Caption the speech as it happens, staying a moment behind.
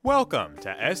Welcome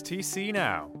to STC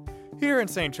Now. Here in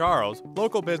St. Charles,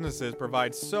 local businesses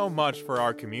provide so much for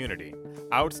our community.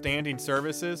 Outstanding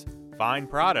services, fine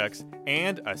products,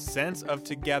 and a sense of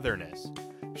togetherness.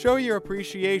 Show your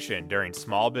appreciation during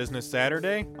Small Business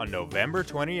Saturday on November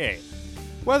 28th.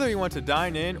 Whether you want to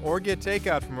dine in or get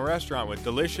takeout from a restaurant with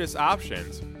delicious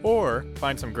options, or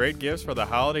find some great gifts for the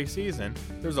holiday season,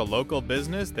 there's a local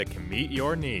business that can meet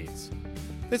your needs.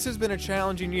 This has been a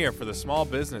challenging year for the small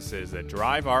businesses that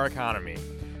drive our economy.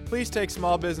 Please take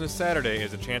Small Business Saturday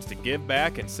as a chance to give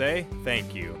back and say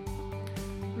thank you.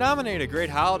 Nominate a great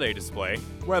holiday display,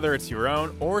 whether it's your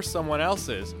own or someone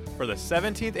else's, for the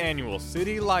 17th Annual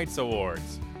City Lights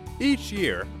Awards. Each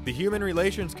year, the Human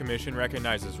Relations Commission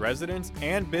recognizes residents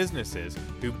and businesses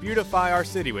who beautify our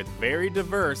city with very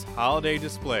diverse holiday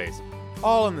displays,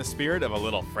 all in the spirit of a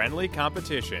little friendly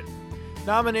competition.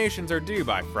 Nominations are due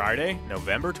by Friday,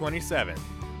 November 27th.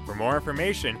 For more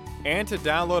information and to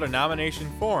download a nomination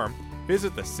form,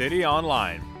 visit the city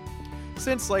online.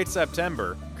 Since late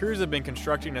September, crews have been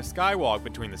constructing a skywalk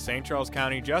between the St. Charles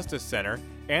County Justice Center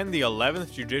and the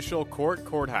 11th Judicial Court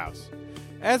Courthouse.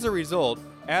 As a result,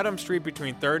 Adams Street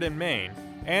between 3rd and Main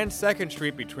and 2nd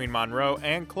Street between Monroe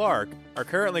and Clark are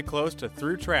currently closed to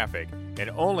through traffic,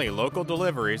 and only local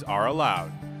deliveries are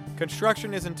allowed.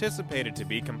 Construction is anticipated to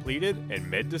be completed in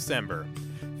mid-December.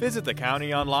 Visit the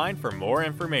county online for more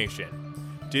information.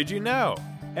 Did you know?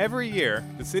 Every year,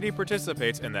 the city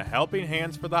participates in the Helping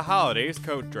Hands for the Holidays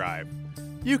coat drive.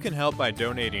 You can help by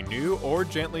donating new or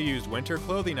gently used winter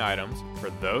clothing items for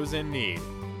those in need.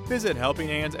 Visit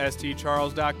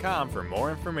helpinghandstcharles.com for more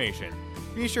information.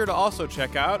 Be sure to also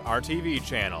check out our TV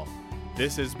channel.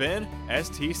 This has been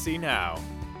STC Now.